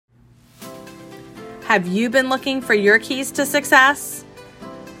Have you been looking for your keys to success?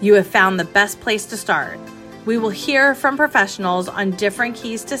 You have found the best place to start. We will hear from professionals on different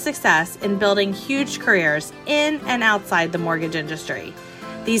keys to success in building huge careers in and outside the mortgage industry.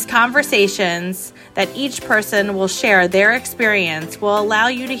 These conversations that each person will share their experience will allow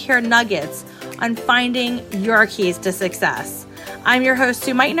you to hear nuggets on finding your keys to success. I'm your host,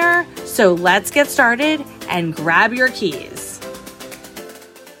 Sue Meitner, so let's get started and grab your keys.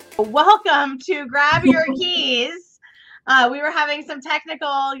 Welcome to Grab Your Keys. We were having some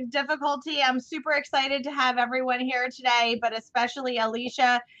technical difficulty. I'm super excited to have everyone here today, but especially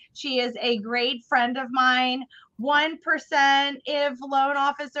Alicia. She is a great friend of mine. 1% of loan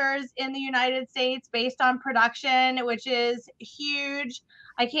officers in the United States based on production, which is huge.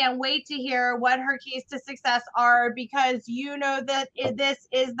 I can't wait to hear what her keys to success are, because you know that this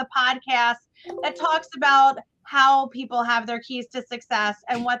is the podcast that talks about how people have their keys to success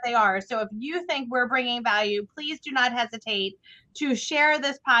and what they are. So if you think we're bringing value, please do not hesitate to share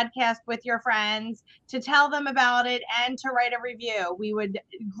this podcast with your friends, to tell them about it, and to write a review. We would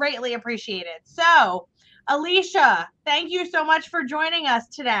greatly appreciate it. So, Alicia, thank you so much for joining us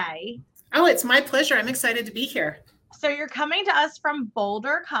today. Oh, it's my pleasure. I'm excited to be here. So you're coming to us from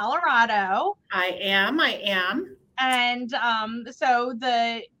Boulder, Colorado. I am. And so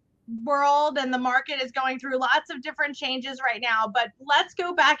the world and the market is going through lots of different changes right now, but let's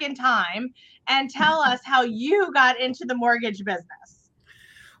go back in time and tell us how you got into the mortgage business.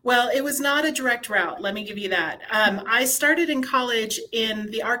 Well, it was not a direct route. Let me give you that. I started in college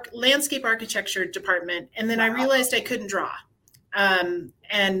in the landscape architecture department, and then I realized I couldn't draw.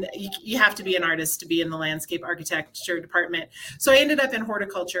 And you have to be an artist to be in the landscape architecture department. So I ended up in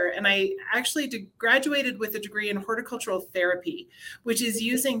horticulture, and I actually graduated with a degree in horticultural therapy, which is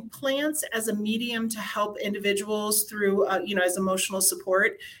using plants as a medium to help individuals through, as emotional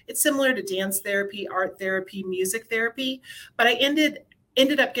support. It's similar to dance therapy, art therapy, music therapy, but I ended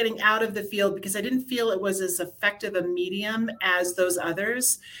up getting out of the field because I didn't feel it was as effective a medium as those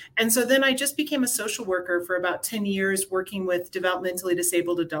others. And so then I just became a social worker for about 10 years, working with developmentally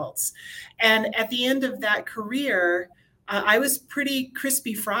disabled adults. And at the end of that career, I was pretty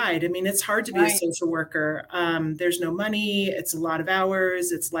crispy fried. I mean, it's hard to be a social worker. There's no money. It's a lot of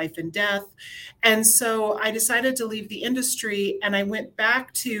hours. It's life and death. And so I decided to leave the industry, and I went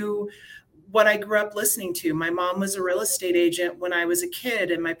back to what I grew up listening to. My mom was a real estate agent when I was a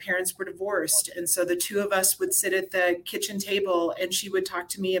kid, and my parents were divorced. And so the two of us would sit at the kitchen table, and she would talk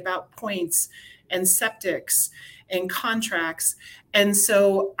to me about points and septics and contracts. And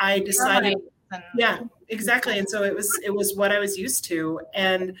so I decided, yeah, exactly. And so it was what I was used to.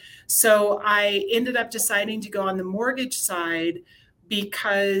 And so I ended up deciding to go on the mortgage side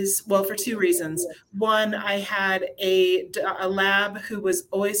because, well, for two reasons. One, I had a lab who was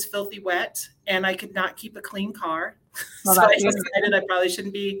always filthy wet, and I could not keep a clean car. So I decided I probably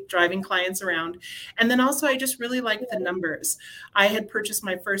shouldn't be driving clients around. And then also, I just really liked the numbers. I had purchased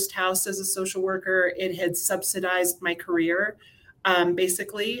my first house as a social worker. It had subsidized my career.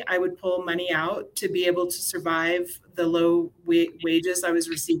 Basically, I would pull money out to be able to survive the low wages I was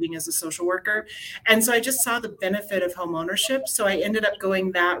receiving as a social worker. And so I just saw the benefit of home ownership. So I ended up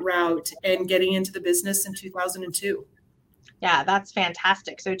going that route and getting into the business in 2002. Yeah, that's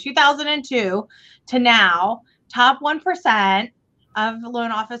fantastic. So 2002 to now, top 1% of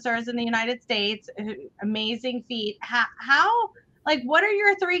loan officers in the United States. Amazing feat. What are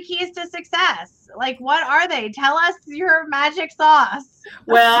your three keys to success? What are they? Tell us your magic sauce.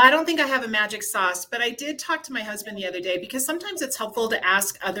 Well, I don't think I have a magic sauce, but I did talk to my husband the other day, because sometimes it's helpful to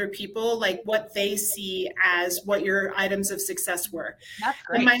ask other people what they see as what your items of success were. That's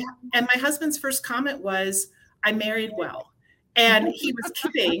great. And my husband's first comment was, "I married well." And he was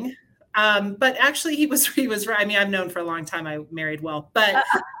kidding. But actually he was right. I mean, I've known for a long time I married well, but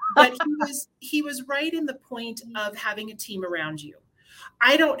he was right in the point of having a team around you.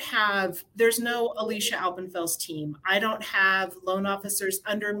 There's no Alicia Alpenfels team. I don't have loan officers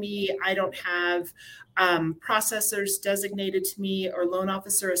under me. I don't have processors designated to me or loan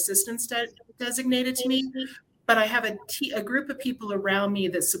officer assistants designated to me. But I have a group of people around me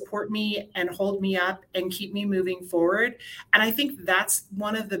that support me and hold me up and keep me moving forward. And I think that's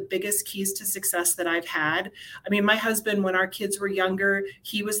one of the biggest keys to success that I've had. I mean, my husband, when our kids were younger,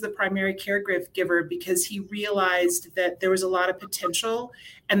 he was the primary caregiver because he realized that there was a lot of potential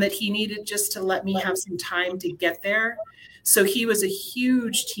and that he needed just to let me have some time to get there. So he was a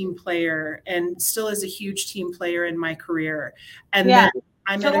huge team player and still is a huge team player in my career. And then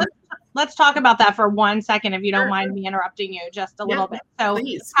let's talk about that for 1 second, if you don't mind me interrupting you just a little bit. So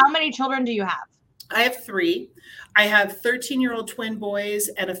please. How many children do you have? I have three. I have 13-year-old twin boys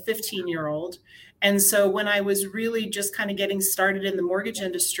and a 15-year-old. And so when I was really just kind of getting started in the mortgage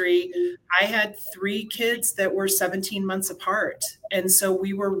industry, I had three kids that were 17 months apart. And so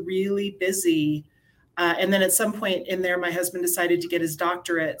we were really busy. And then at some point in there, my husband decided to get his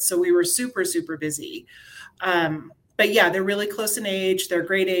doctorate. So we were super, super busy. But yeah, they're really close in age. They're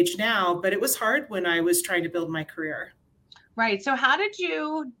great age now, but it was hard when I was trying to build my career. Right. So how did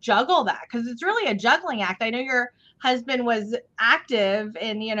you juggle that? Because it's really a juggling act. I know your husband was active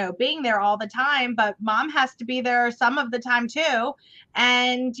in, being there all the time, but mom has to be there some of the time too.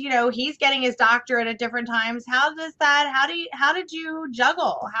 And, he's getting his doctorate at different times. How did you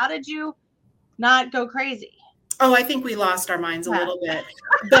juggle? How did you not go crazy? Oh, I think we lost our minds a little bit,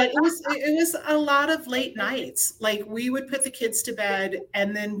 but it was a lot of late nights. Like we would put the kids to bed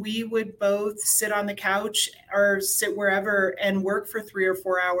and then we would both sit on the couch or sit wherever and work for 3 or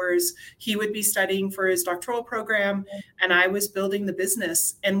 4 hours. He would be studying for his doctoral program and I was building the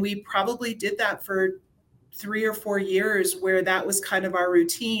business. And we probably did that for 3 or 4 years where that was kind of our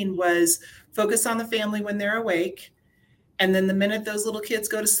routine was focus on the family when they're awake. And then the minute those little kids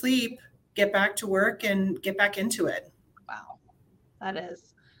go to sleep, get back to work and get back into it. Wow. That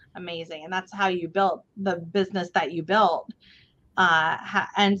is amazing. And that's how you built the business that you built.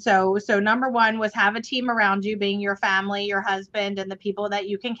 And so number one was have a team around you, being your family, your husband, and the people that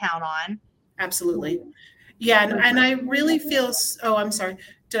you can count on. Absolutely. Yeah. And I really feel, oh, I'm sorry.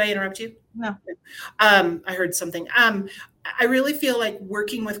 Did I interrupt you? No. I heard something. I really feel like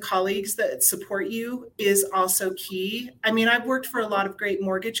working with colleagues that support you is also key. I mean, I've worked for a lot of great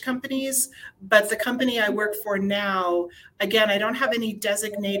mortgage companies, but the company I work for now, again, I don't have any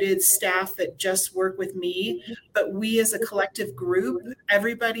designated staff that just work with me, but we as a collective group,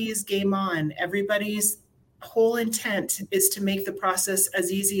 everybody's game on. Everybody's whole intent is to make the process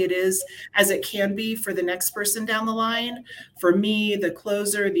as easy as it can be for the next person down the line, for me, the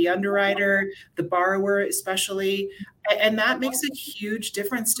closer, the underwriter, the borrower especially. And that makes a huge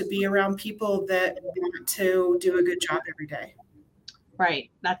difference to be around people that want to do a good job every day.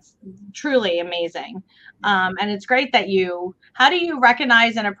 Right. That's truly amazing. And it's great that how do you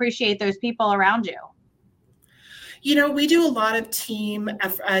recognize and appreciate those people around you? We do a lot of team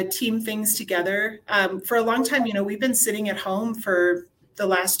things together. For a long time, we've been sitting at home for the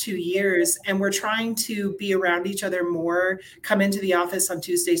last 2 years, and we're trying to be around each other more, come into the office on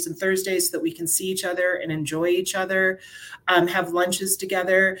Tuesdays and Thursdays so that we can see each other and enjoy each other, have lunches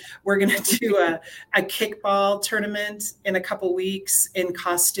together. We're going to do a kickball tournament in a couple weeks in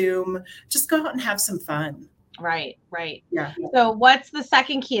costume. Just go out and have some fun. Right. Yeah. So what's the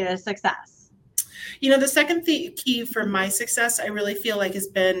second key to success? The second key for my success, I really feel like has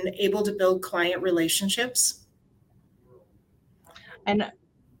been able to build client relationships. And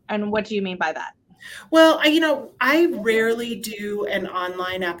what do you mean by that? Well, I rarely do an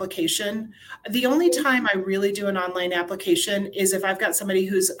online application. The only time I really do an online application is if I've got somebody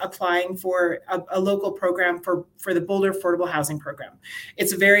who's applying for a local program for the Boulder Affordable Housing Program.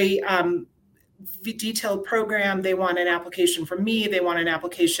 It's a very detailed program. They want an application from me. They want an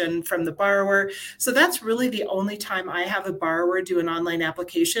application from the borrower. So that's really the only time I have a borrower do an online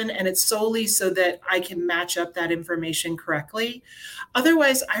application. And it's solely so that I can match up that information correctly.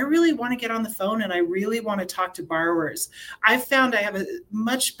 Otherwise, I really want to get on the phone and I really want to talk to borrowers. I've found I have a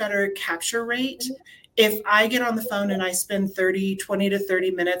much better capture rate if I get on the phone and I spend 20 to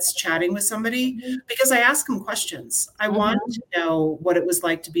 30 minutes chatting with somebody, because I ask them questions. I want to know what it was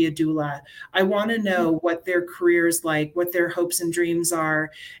like to be a doula. I want to know what their career is like, what their hopes and dreams are.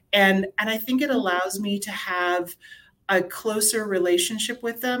 And I think it allows me to have a closer relationship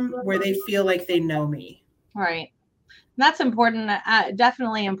with them where they feel like they know me. Right. That's important,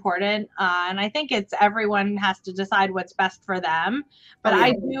 definitely important. And I think everyone has to decide what's best for them. But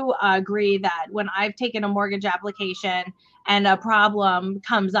I do agree that when I've taken a mortgage application and a problem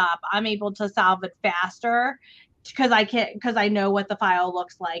comes up, I'm able to solve it faster because I know what the file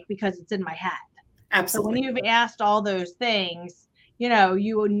looks like because it's in my head. Absolutely. So when you've asked all those things, you know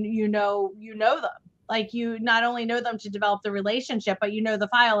them. Like you not only know them to develop the relationship, but you know the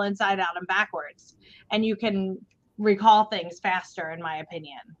file inside out and backwards, and you can recall things faster, in my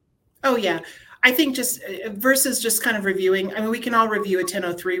opinion. Oh, yeah. I think just versus just kind of reviewing. I mean, we can all review a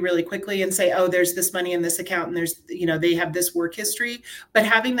 1003 really quickly and say, oh, there's this money in this account and there's, they have this work history. But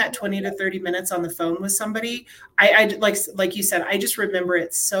having that 20 to 30 minutes on the phone with somebody, I like you said, I just remember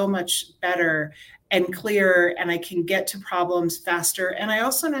it so much better and clearer, and I can get to problems faster. And I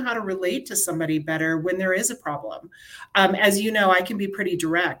also know how to relate to somebody better when there is a problem. As you know, I can be pretty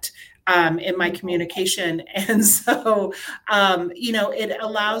direct. in my communication. And so, it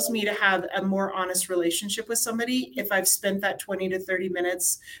allows me to have a more honest relationship with somebody if I've spent that 20 to 30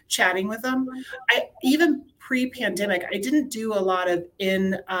 minutes chatting with them. Even pre-pandemic, I didn't do a lot of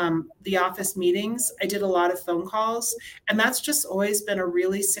in the office meetings. I did a lot of phone calls, and that's just always been a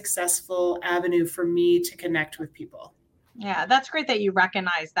really successful avenue for me to connect with people. Yeah, that's great that you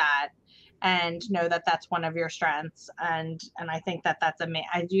recognize that and know that that's one of your strengths. And I think that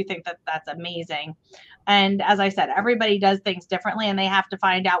I do think that that's amazing. And as I said, everybody does things differently, and they have to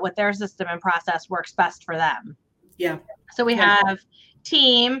find out what their system and process works best for them. Yeah. So we have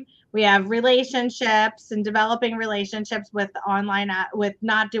team, we have relationships and developing relationships with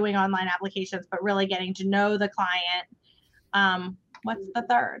not doing online applications, but really getting to know the client. What's the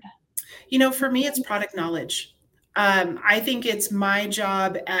third? For me, it's product knowledge. I think it's my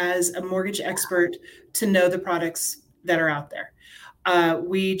job as a mortgage expert to know the products that are out there.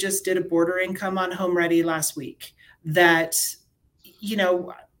 We just did a border income on Home Ready last week that,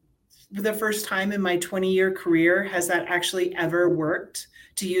 the first time in my 20-year career has that actually ever worked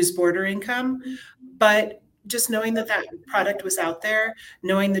to use border income. But just knowing that product was out there,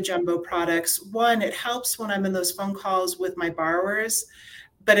 knowing the jumbo products, one, it helps when I'm in those phone calls with my borrowers,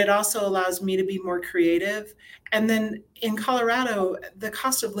 but it also allows me to be more creative. And then in Colorado, the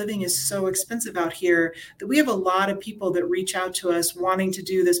cost of living is so expensive out here that we have a lot of people that reach out to us wanting to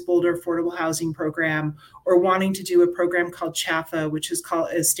do this Boulder affordable housing program, or wanting to do a program called CHAFA, which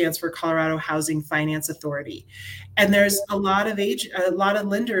it stands for Colorado Housing Finance Authority. And there's a lot of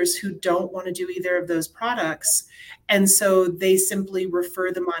lenders who don't want to do either of those products. And so they simply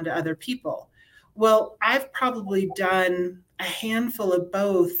refer them on to other people. Well, I've probably done a handful of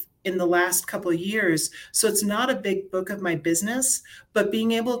both in the last couple of years. So it's not a big book of my business, but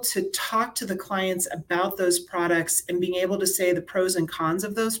being able to talk to the clients about those products and being able to say the pros and cons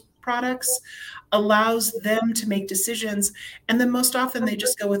of those products allows them to make decisions. And then most often they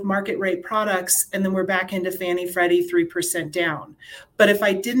just go with market rate products, and then we're back into Fannie Freddie 3% down. But if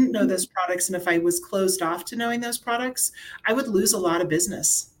I didn't know those products, and if I was closed off to knowing those products, I would lose a lot of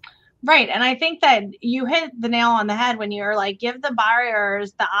business. Right. And I think that you hit the nail on the head when you're like, give the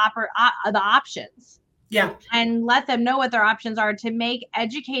buyers the options. Yeah. And let them know what their options are to make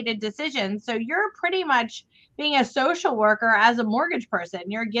educated decisions. So you're pretty much being a social worker as a mortgage person.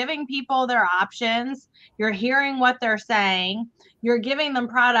 You're giving people their options. You're hearing what they're saying. You're giving them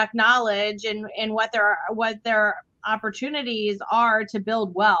product knowledge and what their opportunities are to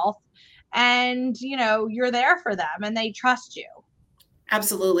build wealth. And, you're there for them and they trust you.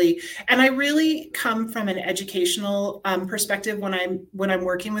 Absolutely. And I really come from an educational perspective when I'm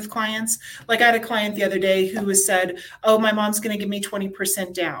working with clients. Like I had a client the other day who said, oh, my mom's going to give me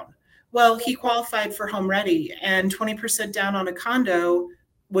 20% down. Well, he qualified for Home Ready, and 20% down on a condo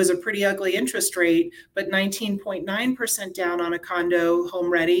was a pretty ugly interest rate, but 19.9% down on a condo Home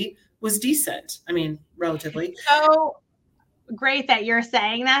Ready was decent. I mean, relatively. So great that you're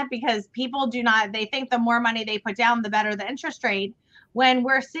saying that, because people they think the more money they put down, the better the interest rate. When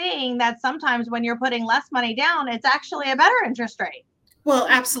we're seeing that sometimes when you're putting less money down, it's actually a better interest rate. Well,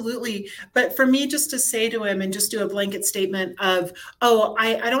 absolutely. But for me, just to say to him and just do a blanket statement of, oh,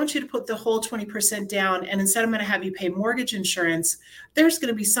 I don't want you to put the whole 20% down, and instead I'm going to have you pay mortgage insurance. There's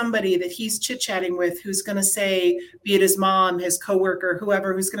going to be somebody that he's chit-chatting with who's going to say, be it his mom, his coworker,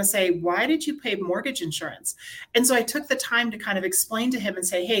 whoever, who's going to say, why did you pay mortgage insurance? And so I took the time to kind of explain to him and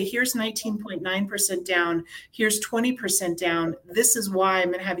say, hey, here's 19.9% down. Here's 20% down. This is why I'm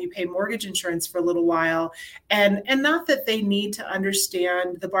going to have you pay mortgage insurance for a little while. And not that they need to understand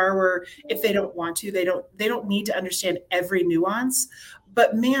the borrower if they don't want to. They don't need to understand every nuance.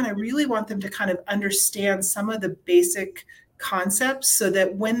 But man, I really want them to kind of understand some of the basic concepts so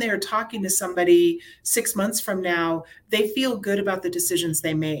that when they're talking to somebody 6 months from now, they feel good about the decisions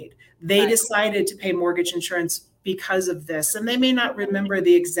they made. They decided to pay mortgage insurance because of this. And they may not remember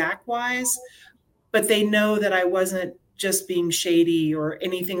the exact whys, but they know that I wasn't just being shady or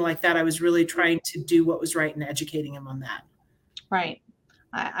anything like that. I was really trying to do what was right and educating them on that. Right.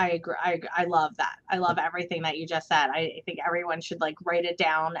 I agree. I love that. I love everything that you just said. I think everyone should write it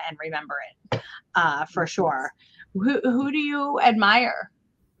down and remember it for sure. Who do you admire?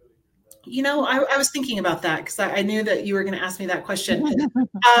 I was thinking about that because I knew that you were going to ask me that question.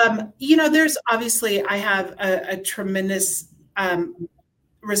 There's obviously, I have a tremendous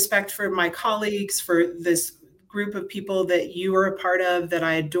respect for my colleagues, for this group of people that you are a part of that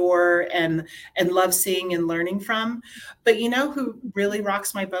I adore and love seeing and learning from. But who really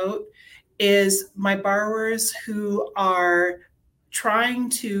rocks my boat is my borrowers who are trying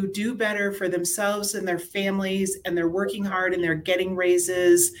to do better for themselves and their families, and they're working hard and they're getting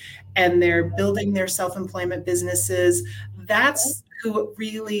raises and they're building their self-employment businesses. That's who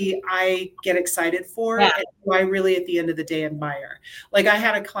really I get excited for, Yeah. and who I really at the end of the day admire. Like, I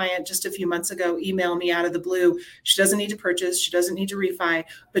had a client just a few months ago email me out of the blue. She doesn't need to purchase, she doesn't need to refi,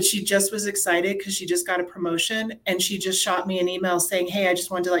 but she just was excited because she just got a promotion, and she just shot me an email saying, hey, I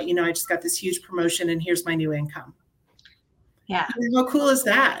just wanted to let you know I just got this huge promotion and here's my new income. Yeah. How cool is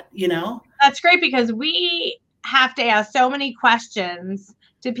that? That's great, because we have to ask so many questions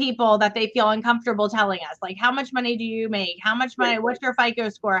to people that they feel uncomfortable telling us, like, how much money do you make? How much money? What's your FICO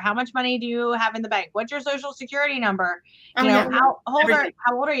score? How much money do you have in the bank? What's your social security number? How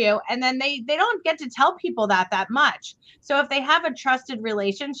old are you? And then they don't get to tell people that much. So if they have a trusted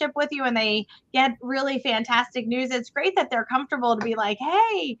relationship with you and they get really fantastic news, it's great that they're comfortable to be like,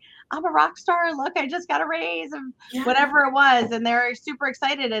 hey, I'm a rock star. Look, I just got a raise of whatever it was. And they're super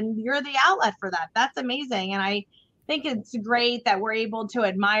excited, and you're the outlet for that. That's amazing. And I think it's great that we're able to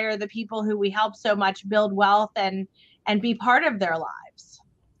admire the people who we help so much build wealth and be part of their lives.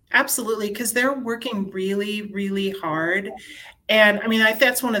 Absolutely, because they're working really, really hard. And I mean,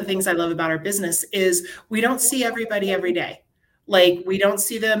 that's one of the things I love about our business is we don't see everybody every day. Like, we don't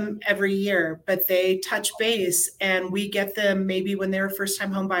see them every year, but they touch base, and we get them maybe when they're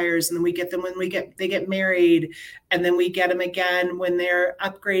first-time home buyers, and then we get them when they get married, and then we get them again when they're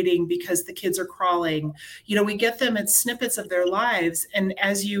upgrading because the kids are crawling. We get them at snippets of their lives, and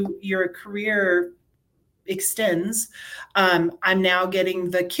as your career extends, I'm now getting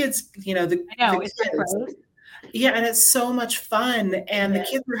the kids, the kids. Yeah, and it's so much fun, and the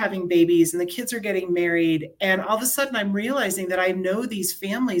kids are having babies, and the kids are getting married, and all of a sudden I'm realizing that I know these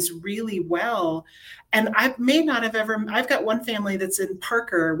families really well, and I may not have ever. I've got one family that's in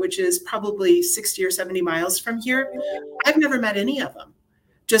Parker, which is probably 60 or 70 miles from here. I've never met any of them,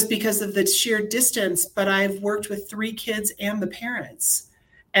 just because of the sheer distance, but I've worked with 3 kids and the parents,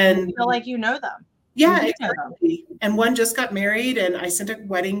 and you feel like you know them. Yeah, exactly. And one just got married, and I sent a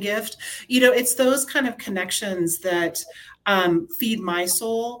wedding gift. It's those kind of connections that feed my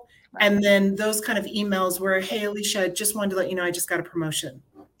soul. Right. And then those kind of emails where, hey, Alicia, just wanted to let you know I just got a promotion.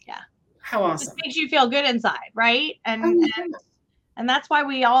 Yeah. How awesome. It makes you feel good inside, right? And that's why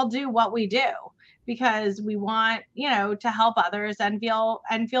we all do what we do, because we want, to help others and feel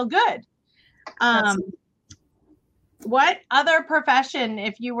good. What other profession,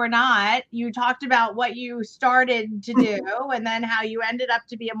 if you were not, you talked about what you started to do and then how you ended up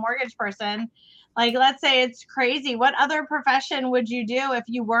to be a mortgage person. Like, let's say it's crazy. What other profession would you do if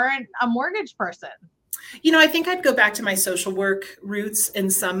you weren't a mortgage person? I think I'd go back to my social work roots in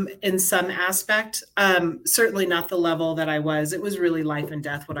some aspect. Certainly not the level that I was. It was really life and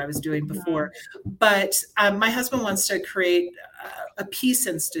death what I was doing before. But my husband wants to create a peace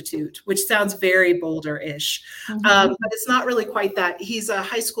institute, which sounds very Boulder-ish, but it's not really quite that. He's a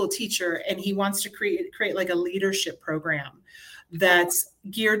high school teacher, and he wants to create like a leadership program that's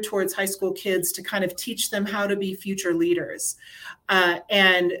geared towards high school kids to kind of teach them how to be future leaders,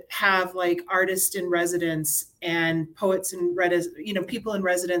 and have like artists in residence and poets in people in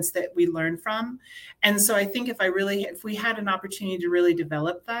residence that we learn from. And so I think if we had an opportunity to really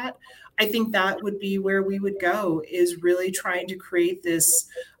develop that, I think that would be where we would go, is really trying to create this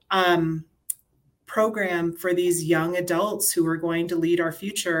program for these young adults who are going to lead our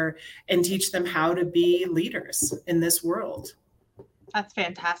future and teach them how to be leaders in this world. That's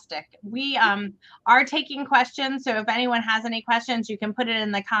fantastic. We are taking questions. So if anyone has any questions, you can put it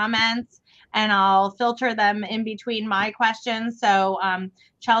in the comments and I'll filter them in between my questions. So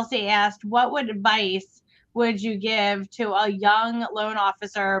Chelsea asked, what advice would you give to a young loan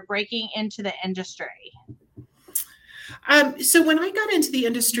officer breaking into the industry? So when I got into the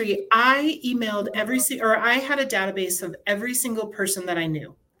industry, I emailed I had a database of every single person that I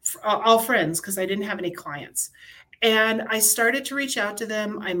knew, all friends, because I didn't have any clients. And I started to reach out to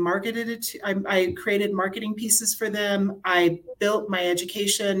them. I marketed it. I created marketing pieces for them. I built my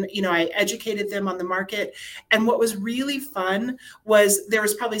education. I educated them on the market. And what was really fun was there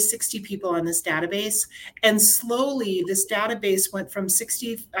was probably 60 people on this database. And slowly this database went from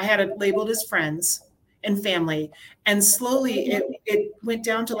 60, I had it labeled as friends and family. And slowly it went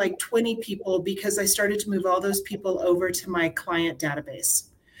down to like 20 people, because I started to move all those people over to my client database.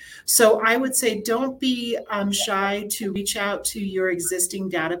 So I would say, don't be shy to reach out to your existing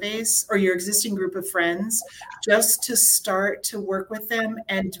database or your existing group of friends, just to start to work with them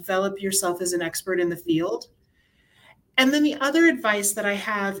and develop yourself as an expert in the field. And then the other advice that I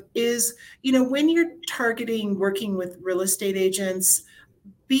have is, when you're targeting working with real estate agents,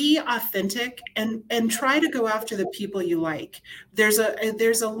 be authentic and try to go after the people you like. There's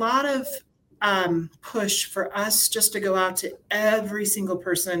a lot of push for us just to go out to every single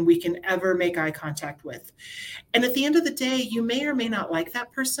person we can ever make eye contact with. And at the end of the day, you may or may not like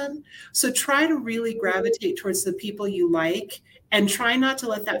that person. So try to really gravitate towards the people you like, and try not to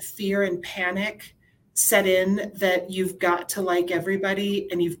let that fear and panic set in that you've got to like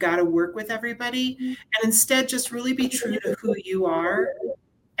everybody and you've got to work with everybody. And instead, just really be true to who you are,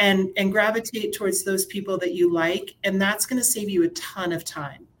 and gravitate towards those people that you like. And that's going to save you a ton of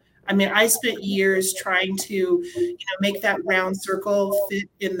time. I mean, I spent years trying to, make that round circle fit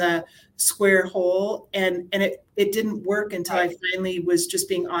in the square hole. And it didn't work until I finally was just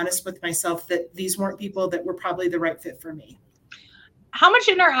being honest with myself that these weren't people that were probably the right fit for me. How much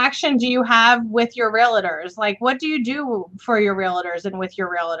interaction do you have with your realtors? Like, what do you do for your realtors and with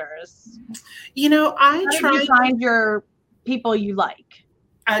your realtors? I try to find your people you like.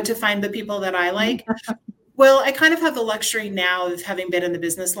 To find the people that I like. Well, I kind of have the luxury now of having been in the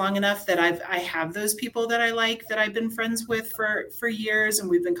business long enough that I have those people that I like, that I've been friends with for years, and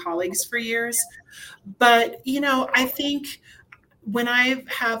we've been colleagues for years. But, I think when I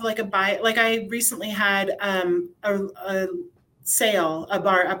have like a buy, like I recently had a sale, a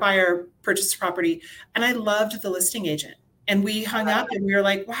buyer purchased property, and I loved the listing agent. And we hung up and we were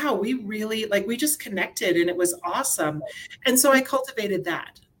like, wow, we really, we just connected, and it was awesome. And so I cultivated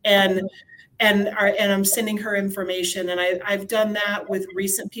that. And I'm sending her information. And I've done that with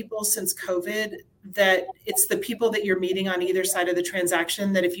recent people since COVID, that it's the people that you're meeting on either side of the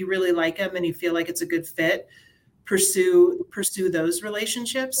transaction that if you really like them and you feel like it's a good fit, pursue those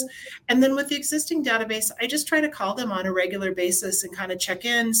relationships. And then with the existing database, I just try to call them on a regular basis and kind of check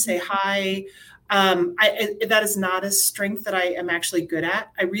in, say hi. That is not a strength that I am actually good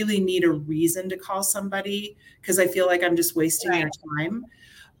at. I really need a reason to call somebody because I feel like I'm just wasting their time.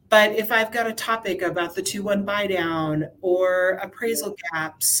 But if I've got a topic about the 2-1 buy down or appraisal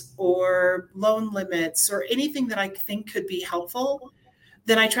gaps or loan limits or anything that I think could be helpful,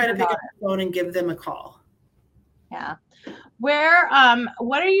 then I try to pick up the phone and give them a call. Yeah.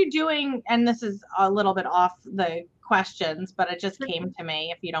 What are you doing? And this is a little bit off the questions, but it just came to me,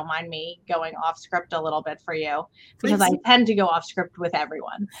 if you don't mind me going off script a little bit for you, because I tend to go off script with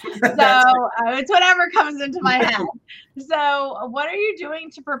everyone. So it's whatever comes into my head. So what are you doing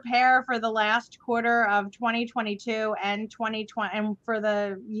to prepare for the last quarter of 2022 and 2020 and for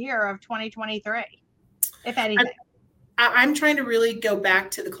the year of 2023, if anything? I'm trying to really go back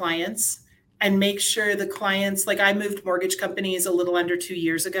to the clients and make sure the clients, like I moved mortgage companies a little under 2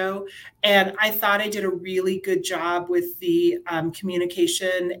 years ago, and I thought I did a really good job with the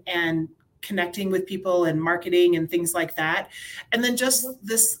communication and connecting with people and marketing and things like that. And then just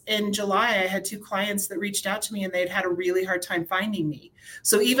this in July, I had 2 clients that reached out to me and they'd had a really hard time finding me.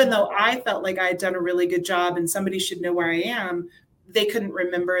 So even though I felt like I had done a really good job and somebody should know where I am, they couldn't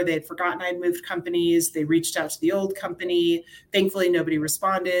remember. They had forgotten I'd moved companies. They reached out to the old company. Thankfully, nobody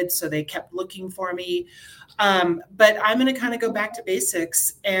responded, so they kept looking for me. But I'm going to kind of go back to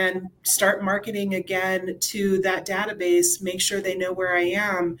basics and start marketing again to that database, make sure they know where I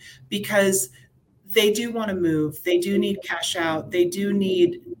am, because they do want to move. They do need cash out. They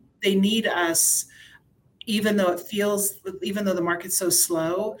need us, even though the market's so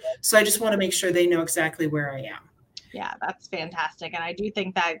slow. So I just want to make sure they know exactly where I am. Yeah, that's fantastic. And I do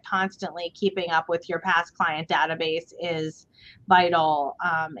think that constantly keeping up with your past client database is vital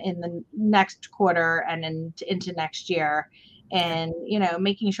in the next quarter and into next year. And,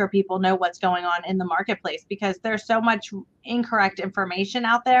 making sure people know what's going on in the marketplace, because there's so much incorrect information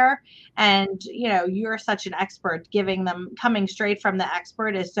out there. And, you're such an expert, coming straight from the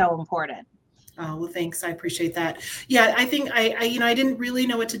expert is so important. Oh, well, thanks. I appreciate that. Yeah, I think I didn't really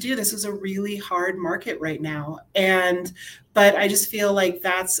know what to do. This is a really hard market right now. But I just feel like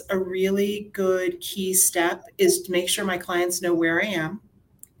that's a really good key step, is to make sure my clients know where I am,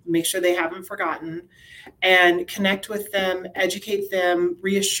 make sure they haven't forgotten, and connect with them, educate them,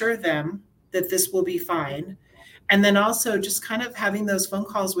 reassure them that this will be fine. And then also just kind of having those phone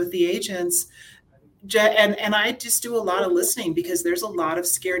calls with the agents. And I just do a lot of listening, because there's a lot of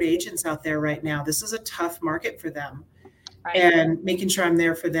scared agents out there right now. This is a tough market for them, right? And making sure I'm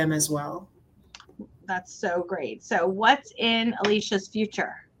there for them as well. That's so great. So what's in Alicia's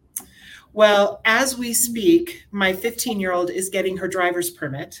future? Well, as we speak, my 15-year-old is getting her driver's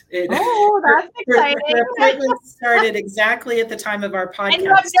permit. That's exciting. Her appointment started exactly at the time of our podcast. And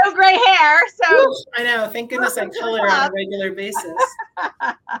you have no gray hair, so I know. Thank goodness I color on a regular basis.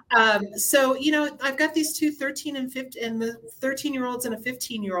 So, I've got these two 13 and 15 and the 13-year-olds and a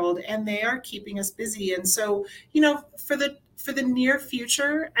 15-year-old, and they are keeping us busy. And so, for the near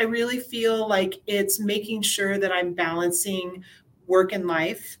future, I really feel like it's making sure that I'm balancing work and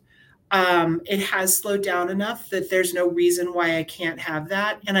life. It has slowed down enough that there's no reason why I can't have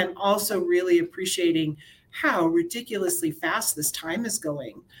that. And I'm also really appreciating how ridiculously fast this time is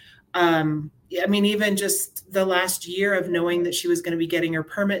going. I mean, even just the last year of knowing that she was going to be getting her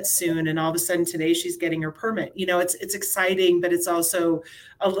permit soon, and all of a sudden today she's getting her permit. It's exciting, but it's also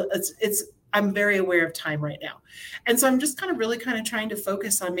it's I'm very aware of time right now, and so I'm just really trying to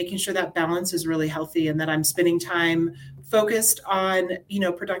focus on making sure that balance is really healthy, and that I'm spending time focused on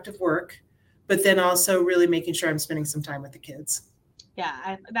productive work, but then also really making sure I'm spending some time with the kids.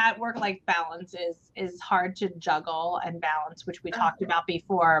 Yeah, that work-life balance is hard to juggle and balance, which we talked about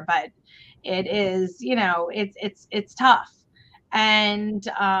before, but it is, it's tough. And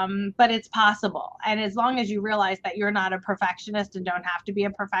but it's possible. And as long as you realize that you're not a perfectionist and don't have to be a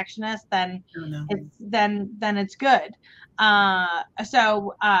perfectionist, then it's good.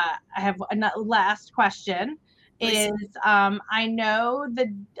 So I have a last question. Is I know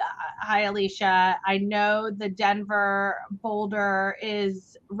hi Alicia, I know the Denver Boulder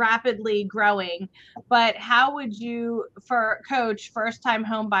is rapidly growing, but how would you coach first time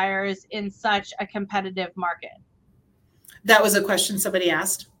home buyers in such a competitive market? That was a question somebody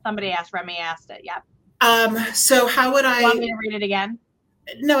asked. Remy asked it. Yep. So how would I? You want me to read it again?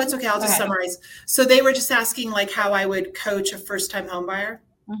 No, it's okay. I'll just summarize. So they were just asking how I would coach a first time home buyer.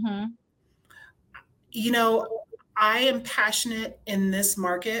 Mm-hmm. I am passionate in this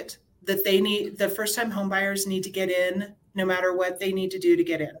market that the first time home buyers need to get in no matter what they need to do to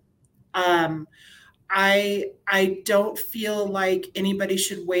get in. I don't feel like anybody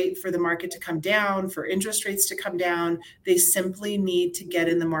should wait for the market to come down, for interest rates to come down. They simply need to get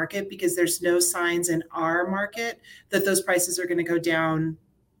in the market, because there's no signs in our market that those prices are going to go down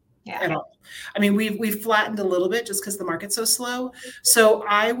at all. I mean, we've flattened a little bit just because the market's so slow. So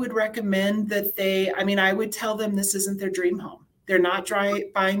I would recommend that I would tell them this isn't their dream home. They're not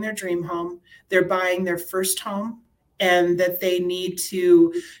buying their dream home. They're buying their first home, and that they need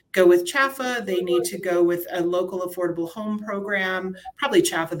to go with CHAFA. They need to go with a local affordable home program. Probably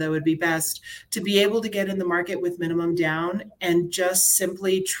CHAFA, though, would be best, to be able to get in the market with minimum down and just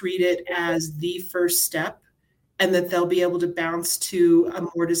simply treat it as the first step, and that they'll be able to bounce to a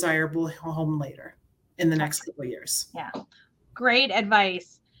more desirable home later in the next couple of years. Yeah. Great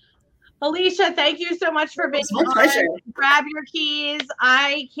advice. Alicia, thank you so much for being on. Pleasure. Grab Your Keys.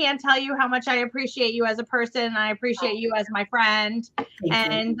 I can't tell you how much I appreciate you as a person. I appreciate you as my friend.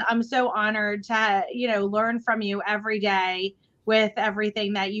 And I'm so honored to, learn from you every day with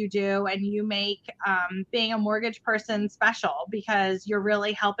everything that you do. And you make being a mortgage person special, because you're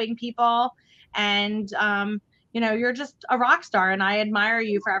really helping people. And you're just a rock star, and I admire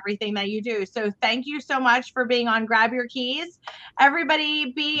you for everything that you do. So thank you so much for being on Grab Your Keys.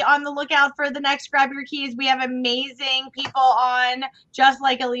 Everybody be on the lookout for the next Grab Your Keys. We have amazing people on, just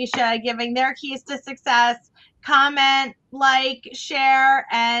like Alicia, giving their keys to success. Comment, like, share,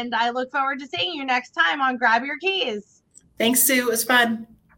 and I look forward to seeing you next time on Grab Your Keys. Thanks, Sue. It was fun.